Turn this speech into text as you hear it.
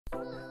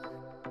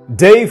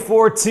Day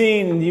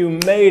 14, you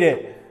made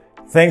it.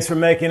 Thanks for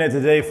making it to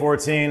day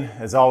 14.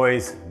 As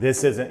always,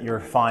 this isn't your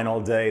final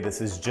day.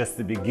 This is just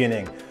the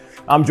beginning.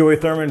 I'm Joey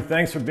Thurman.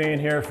 Thanks for being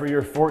here for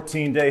your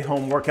 14-day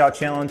home workout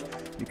challenge.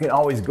 You can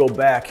always go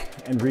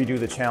back and redo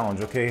the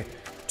challenge, okay?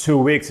 2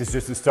 weeks is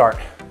just the start.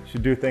 You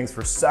should do things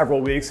for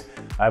several weeks.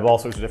 I have all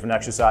sorts of different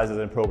exercises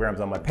and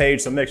programs on my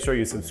page, so make sure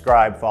you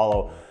subscribe,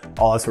 follow,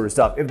 all that sort of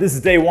stuff. If this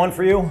is day one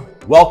for you,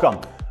 welcome.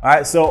 All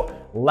right, so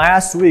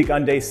last week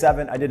on day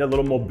 7, I did a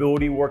little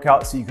mobility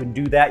workout, so you can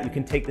do that. You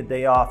can take the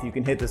day off, you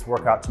can hit this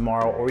workout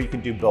tomorrow, or you can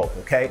do both,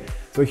 okay?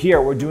 So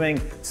here, we're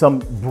doing some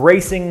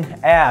bracing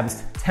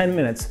abs, 10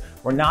 minutes.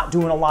 We're not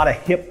doing a lot of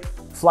hip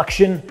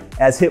flexion,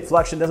 as hip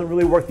flexion doesn't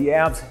really work the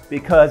abs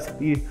because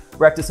the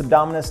rectus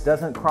abdominis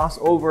doesn't cross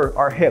over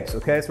our hips,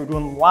 okay? So we're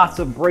doing lots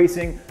of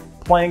bracing,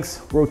 planks,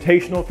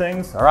 rotational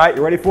things, all right?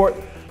 You ready for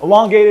it?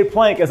 Elongated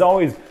plank, as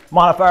always,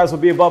 modifiers will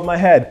be above my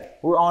head.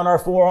 We're on our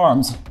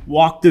forearms.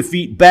 Walk the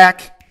feet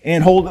back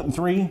and hold it in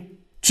 3,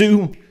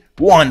 2,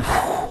 1.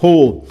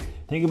 Hold.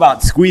 Think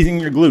about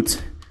squeezing your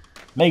glutes.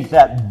 Make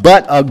that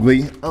butt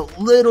ugly. A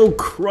little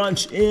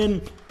crunch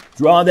in.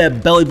 Draw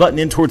that belly button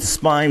in towards the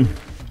spine.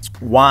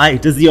 Why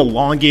does the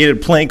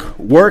elongated plank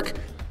work?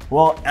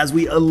 Well, as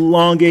we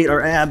elongate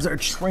our abs, our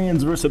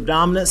transverse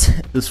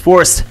abdominis is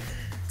forced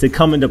to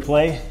come into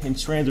play. And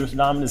transverse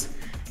abdominis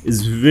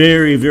is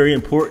very, very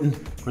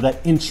important for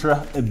that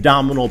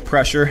intra-abdominal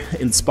pressure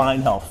in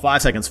spine health.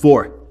 5 seconds.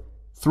 4,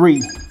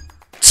 3,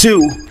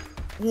 2,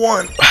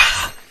 1.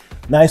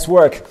 Nice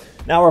work.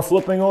 Now we're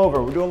flipping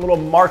over. We're doing a little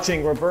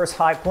marching reverse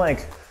high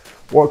plank.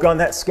 Work on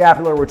that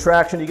scapular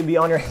retraction. You can be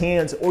on your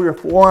hands or your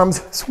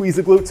forearms. Squeeze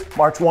the glutes.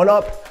 March one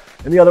up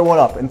and the other one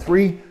up. In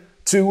 3,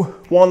 2,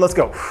 1, let's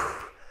go.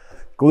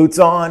 Glutes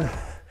on,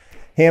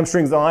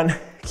 hamstrings on.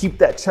 Keep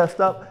that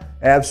chest up,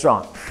 abs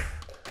strong.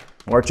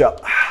 March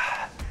up.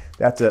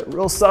 That's it.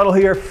 Real subtle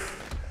here.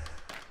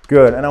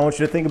 Good. And I want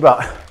you to think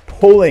about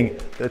pulling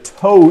the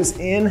toes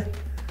in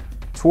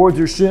towards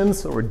your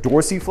shins, or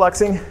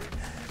dorsiflexing,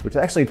 which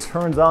actually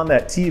turns on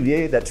that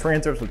TVA, that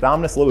transverse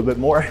abdominis, a little bit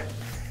more.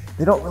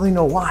 They don't really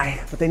know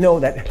why, but they know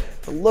that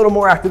a little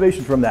more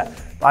activation from that.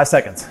 5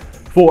 seconds.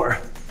 4,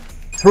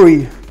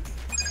 3,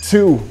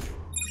 2,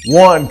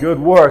 1. Good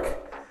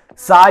work.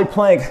 Side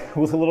plank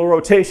with a little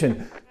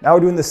rotation. Now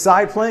we're doing the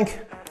side plank.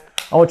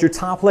 I want your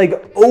top leg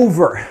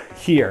over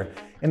here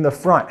in the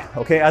front,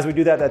 okay? As we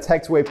do that, that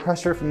takes away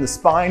pressure from the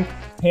spine,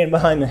 hand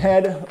behind the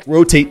head,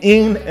 rotate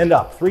in and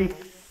up. 3,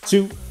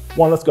 2,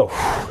 1, let's go.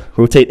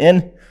 Rotate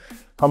in,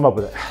 come up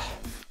with it.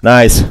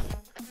 Nice.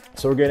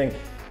 So we're getting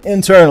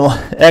internal,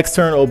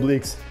 external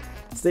obliques,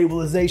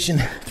 stabilization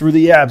through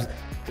the abs,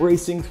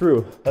 racing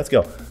through. Let's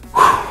go.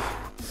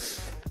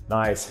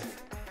 Nice.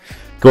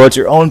 Go at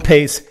your own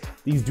pace.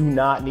 These do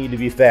not need to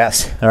be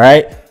fast, all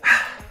right?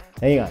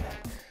 Hang on.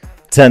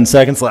 10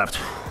 seconds left.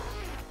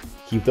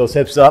 Keep those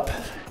hips up.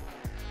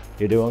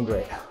 You're doing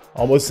great.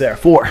 Almost there.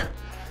 4.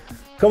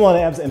 Come on,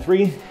 abs. And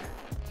 3,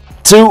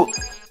 2,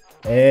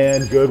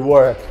 and good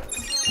work.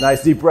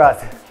 Nice deep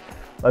breath.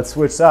 Let's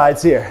switch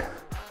sides here.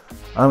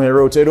 I'm gonna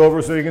rotate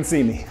over so you can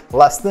see me.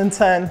 Less than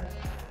 10.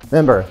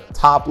 Remember,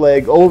 top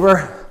leg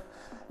over,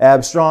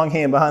 abs strong,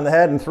 hand behind the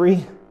head. And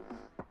 3,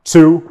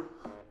 2,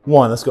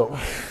 1. Let's go.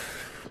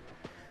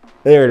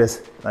 There it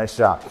is. Nice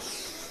job.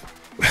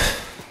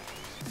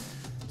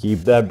 Keep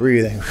that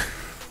breathing.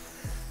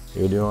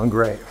 You're doing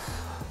great.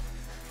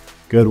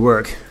 Good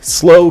work.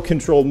 Slow,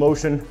 controlled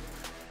motion.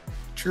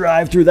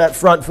 Drive through that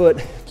front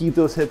foot. Keep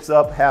those hips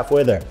up,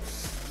 halfway there.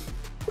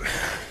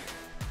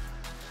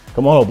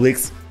 Come on,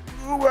 obliques.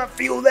 Ooh, I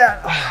feel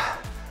that.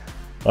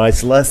 All right,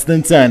 it's less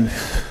than 10.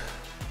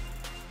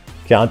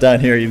 Countdown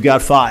here. You've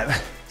got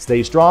 5.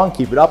 Stay strong.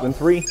 Keep it up in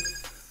 3,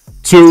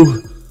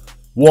 2,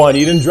 1.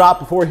 You didn't drop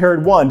before you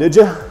heard 1, did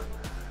you?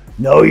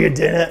 No, you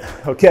didn't.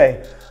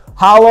 Okay.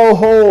 Hollow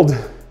hold.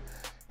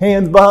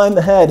 Hands behind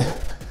the head.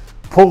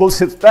 Pull those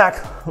hips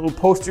back. A little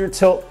posterior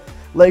tilt.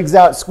 Legs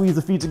out. Squeeze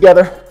the feet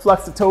together.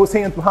 Flex the toes.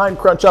 Hands behind.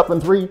 Crunch up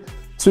in 3,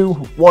 2,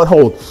 1.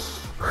 Hold.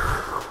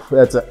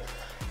 That's it.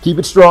 Keep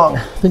it strong.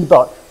 Think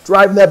about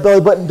driving that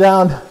belly button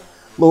down.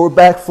 Lower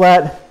back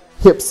flat.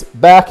 Hips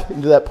back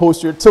into that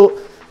posterior tilt.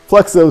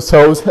 Flex those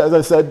toes. As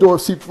I said,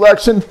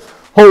 dorsiflexion.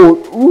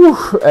 Hold.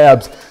 Ooh,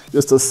 abs.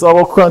 Just a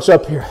subtle crunch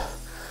up here.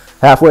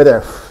 Halfway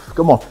there.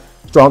 Come on.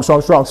 Strong,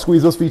 strong, strong.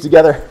 Squeeze those feet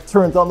together.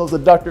 Turns on those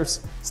adductors.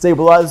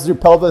 Stabilizes your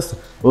pelvis.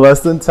 Less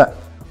than 10.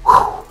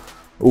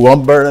 Ooh,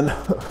 I'm burning.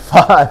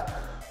 5,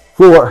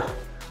 4,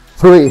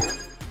 3,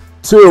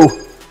 2,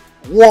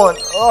 1.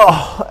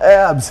 Oh,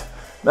 abs.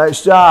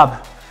 Nice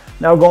job.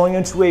 Now going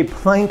into a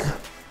plank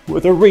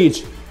with a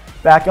reach.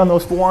 Back on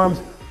those forearms.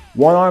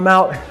 One arm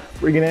out.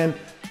 Bring it in.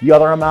 The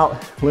other arm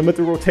out. Limit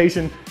the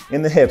rotation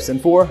in the hips. In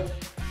 4,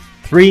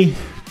 3,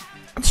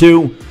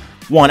 2,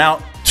 1.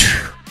 Out.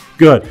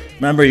 Good.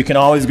 Remember, you can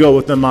always go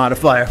with the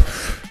modifier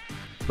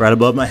right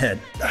above my head.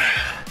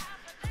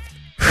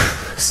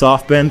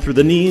 Soft bend through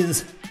the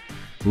knees.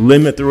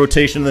 Limit the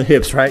rotation of the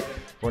hips, right?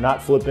 We're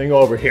not flipping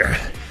over here.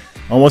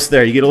 Almost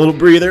there. You get a little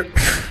breather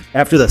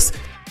after this.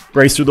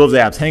 Brace through those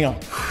abs. Hang on.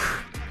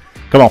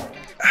 Come on.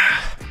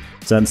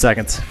 10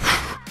 seconds.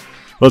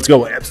 Let's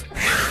go, abs.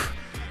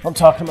 I'm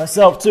talking to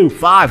myself too.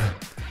 5,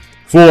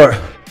 4,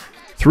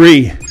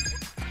 3,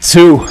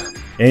 2,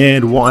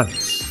 and 1.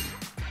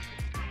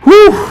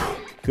 Whew.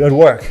 Good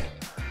work.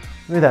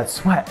 Look at that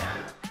sweat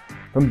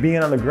from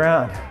being on the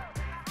ground,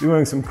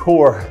 doing some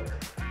core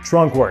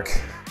trunk work.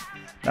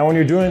 Now when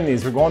you're doing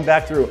these, we're going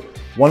back through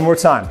one more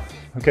time.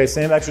 Okay,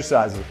 same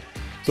exercises.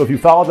 So if you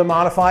follow the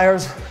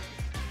modifiers,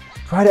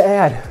 try to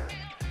add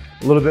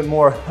a little bit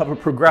more of a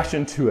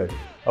progression to it.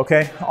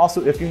 Okay,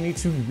 also if you need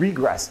to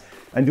regress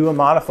and do a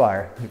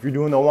modifier, if you're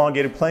doing the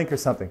elongated plank or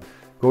something,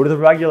 go to the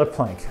regular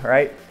plank, all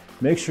right?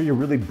 Make sure you're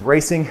really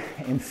bracing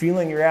and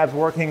feeling your abs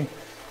working.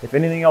 If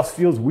anything else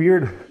feels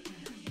weird,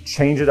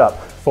 change it up.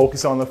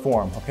 Focus on the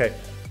form, okay?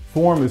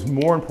 Form is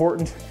more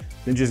important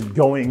than just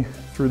going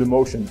through the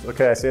motions,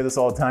 okay? I say this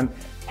all the time.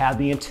 Have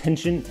the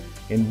intention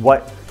in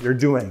what you're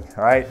doing,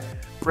 all right?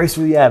 Brace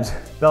through the abs,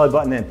 belly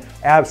button in,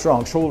 abs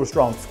strong, shoulders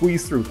strong,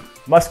 squeeze through,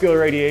 muscular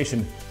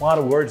radiation. A lot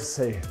of words to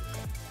say.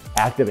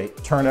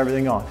 Activate, turn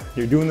everything on.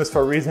 You're doing this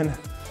for a reason,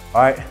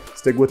 all right?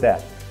 Stick with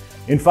that.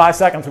 In 5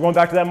 seconds, we're going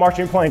back to that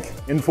marching plank.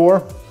 In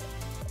 4,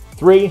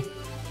 3,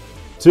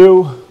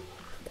 2,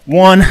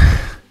 1.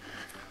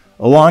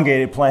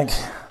 Elongated plank.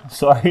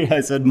 Sorry, I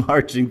said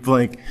marching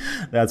plank.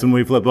 That's when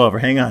we flip over.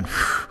 Hang on.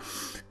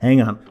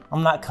 Hang on.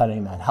 I'm not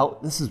cutting that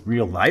out. This is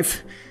real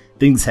life.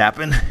 Things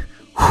happen.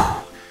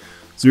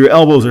 So your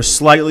elbows are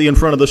slightly in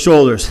front of the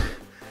shoulders.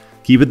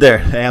 Keep it there.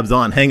 Abs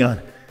on. Hang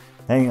on.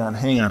 Hang on.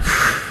 Hang on.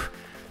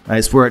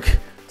 Nice work.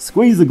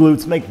 Squeeze the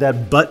glutes. Make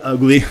that butt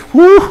ugly.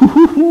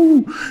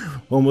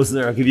 Almost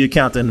there. I'll give you a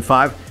count in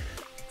 5,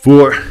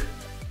 4,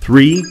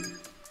 3,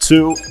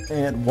 2,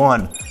 and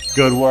 1.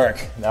 Good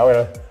work. Now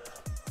we're gonna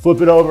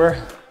flip it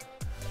over.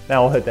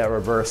 Now we'll hit that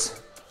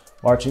reverse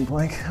marching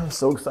plank. I was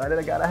so excited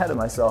I got ahead of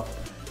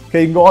myself.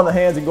 Okay, you can go on the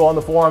hands and go on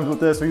the forearms with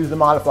this. We use the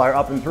modifier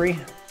up in 3,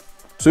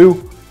 2,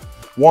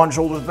 1.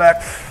 Shoulders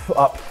back,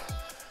 up.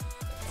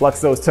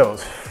 Flex those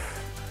toes.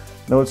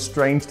 No, it's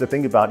strange to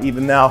think about.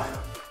 Even now,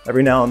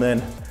 every now and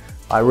then,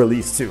 I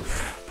release too.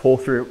 Pull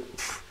through,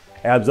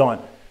 abs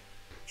on.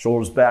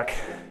 Shoulders back,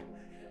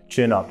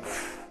 chin up.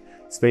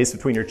 Space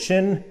between your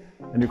chin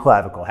and your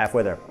clavicle,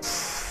 halfway there.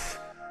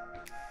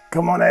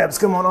 Come on abs,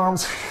 come on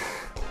arms.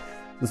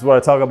 This is what I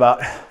talk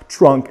about,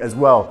 trunk as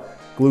well.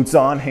 Glutes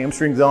on,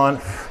 hamstrings on,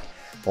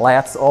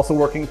 lats also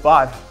working.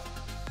 5,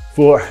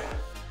 4,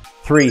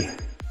 3,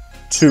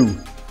 2,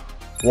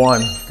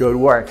 1. Good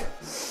work.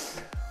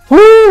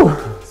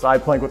 Woo!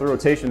 Side plank with a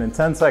rotation in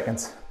 10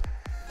 seconds.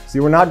 See,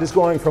 we're not just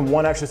going from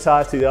one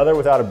exercise to the other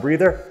without a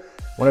breather.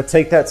 I want to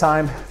take that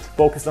time to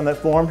focus on that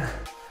form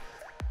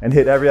and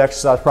hit every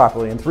exercise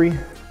properly. In 3,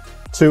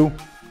 2,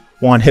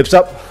 1. Hips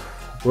up,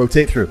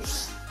 rotate through.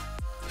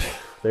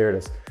 There it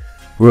is.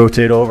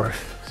 Rotate over.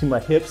 See, my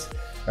hips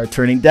are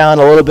turning down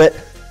a little bit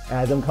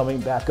as I'm coming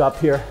back up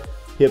here.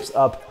 Hips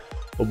up,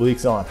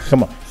 obliques on.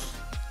 Come on.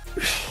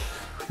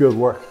 Good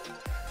work.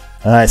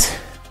 Nice.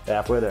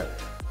 Halfway there.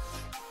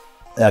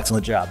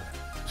 Excellent job.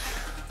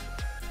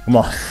 Come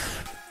on.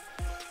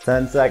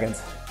 10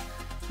 seconds.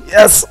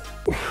 Yes.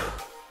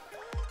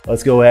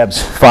 Let's go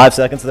abs. 5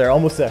 seconds there,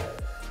 almost there.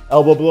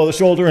 Elbow below the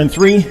shoulder in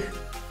 3,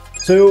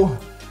 2,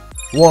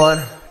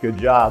 1. Good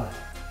job.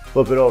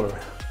 Flip it over.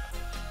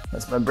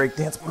 That's my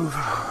breakdance move.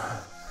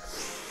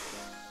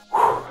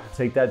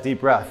 Take that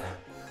deep breath.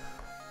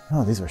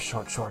 Oh, these are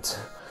short shorts.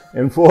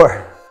 In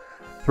 4,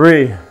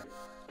 3,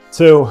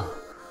 2,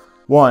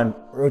 1.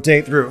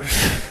 Rotate through.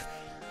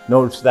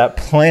 Notice that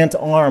plant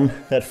arm,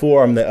 that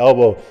forearm, the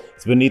elbow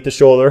is beneath the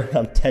shoulder.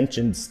 I'm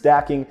tension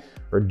stacking,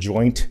 or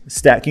joint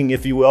stacking,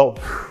 if you will.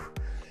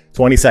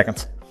 20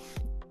 seconds.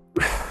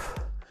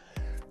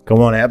 Come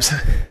on, abs.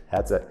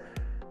 That's it.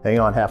 Hang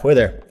on, halfway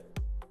there.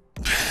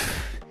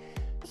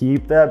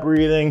 Keep that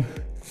breathing.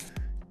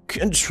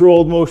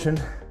 Controlled motion.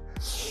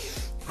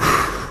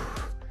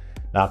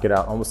 Knock it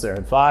out. Almost there.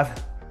 In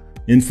 5,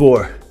 in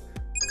 4,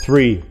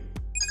 3,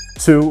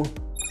 2,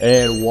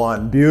 and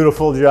 1.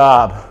 Beautiful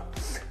job.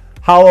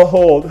 Hollow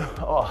hold.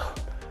 Oh,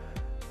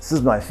 this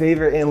is my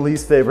favorite and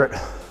least favorite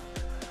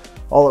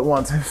all at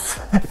once.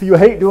 If you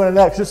hate doing an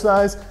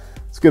exercise,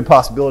 it's a good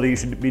possibility you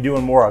should be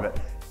doing more of it.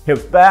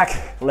 Hips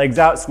back, legs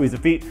out, squeeze the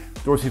feet,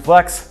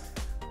 dorsiflex,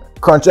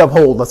 crunch up,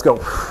 hold. Let's go.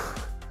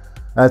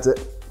 That's it.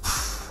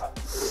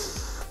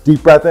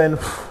 Deep breath in,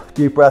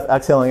 deep breath,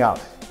 exhaling out.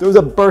 There's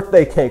a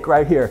birthday cake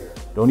right here.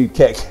 Don't eat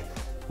cake.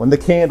 When the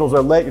candles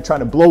are lit, you're trying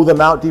to blow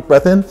them out. Deep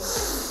breath in,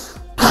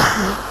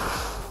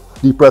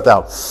 deep breath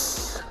out.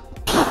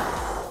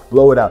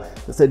 Blow it out.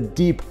 It's a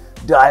deep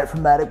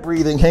diaphragmatic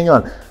breathing. Hang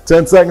on.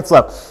 10 seconds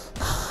left.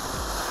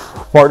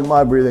 Pardon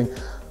my breathing.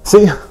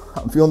 See,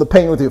 I'm feeling the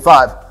pain with you.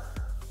 5,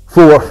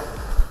 4,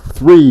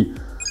 3,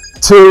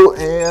 2,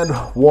 and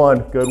 1.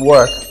 Good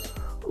work.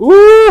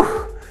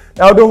 Ooh.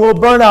 Now we're doing a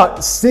little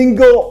burnout.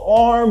 Single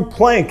arm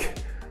plank.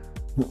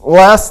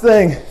 Last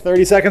thing,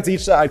 30 seconds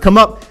each side. Come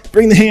up,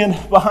 bring the hand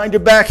behind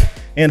your back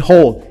and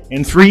hold.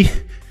 In 3,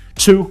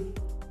 2,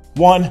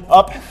 1,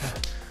 up.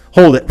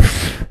 Hold it.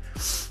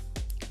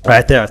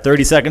 Right there,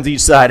 30 seconds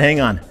each side. Hang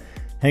on.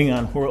 Hang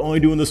on. We're only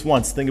doing this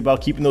once. Think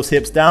about keeping those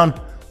hips down.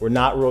 We're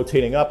not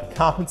rotating up,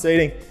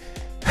 compensating.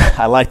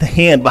 I like the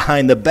hand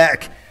behind the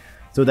back,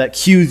 so that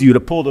cues you to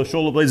pull those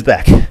shoulder blades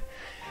back.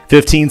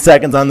 15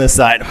 seconds on this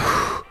side.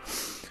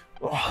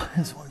 Oh,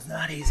 this one's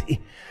not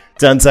easy.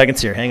 10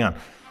 seconds here. Hang on.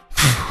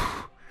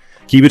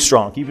 Keep it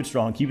strong. Keep it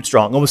strong. Keep it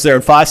strong. Almost there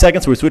in 5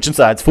 seconds. We're switching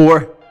sides.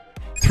 4,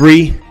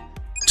 3,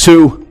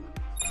 2,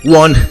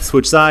 1.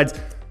 Switch sides.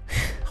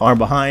 Arm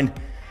behind.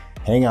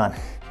 Hang on.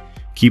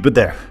 Keep it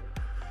there.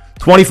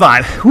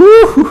 25.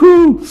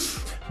 Woo-hoo-hoo.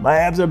 My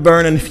abs are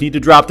burning. If you need to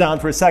drop down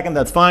for a second,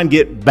 that's fine.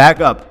 Get back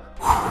up.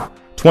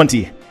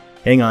 20.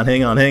 Hang on,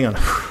 hang on, hang on.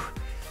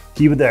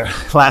 Keep it there.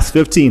 Last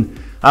 15.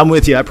 I'm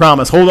with you, I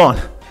promise. Hold on.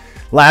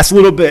 Last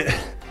little bit.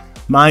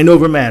 Mind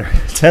over matter.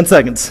 10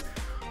 seconds.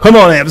 Come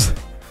on, abs.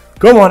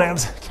 Come on,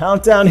 abs.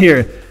 Count down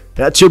here.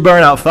 That's your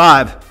burnout.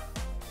 5,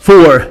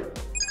 4,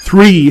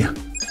 3,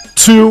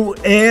 2,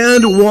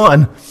 and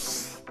 1.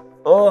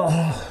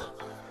 Oh,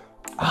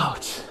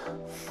 ouch.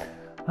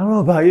 I don't know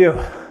about you,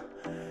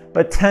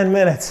 but 10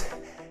 minutes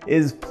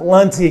is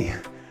plenty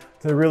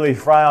to really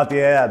fry out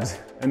the abs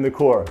and the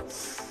core.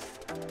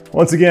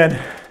 Once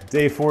again,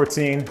 day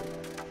 14,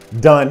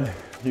 done.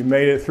 You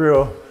made it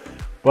through,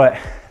 but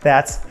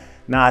that's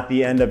not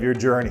the end of your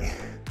journey.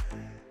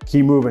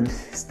 Keep moving,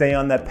 stay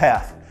on that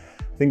path.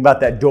 Think about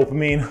that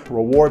dopamine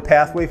reward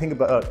pathway. Think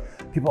about,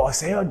 people always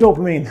say, oh,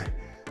 dopamine.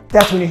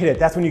 That's when you hit it,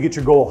 that's when you get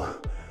your goal.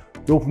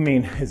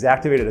 Dopamine is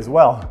activated as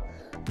well.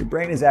 Your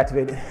brain is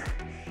activated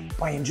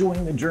by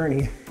enjoying the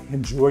journey,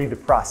 enjoy the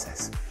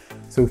process.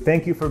 So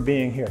thank you for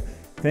being here.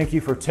 Thank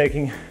you for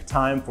taking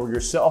time for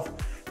yourself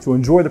to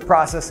enjoy the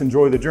process,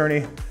 enjoy the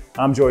journey.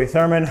 I'm Joey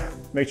Thurman.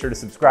 Make sure to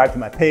subscribe to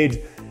my page,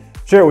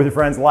 share it with your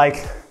friends,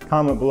 like,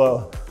 comment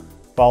below,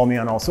 follow me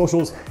on all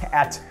socials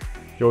at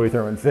Joey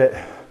Thurman Fit.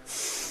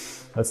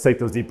 Let's take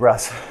those deep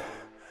breaths.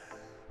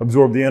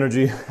 Absorb the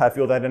energy. I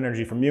feel that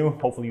energy from you.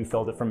 Hopefully you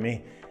felt it from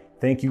me.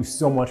 Thank you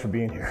so much for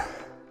being here.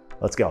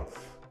 Let's go.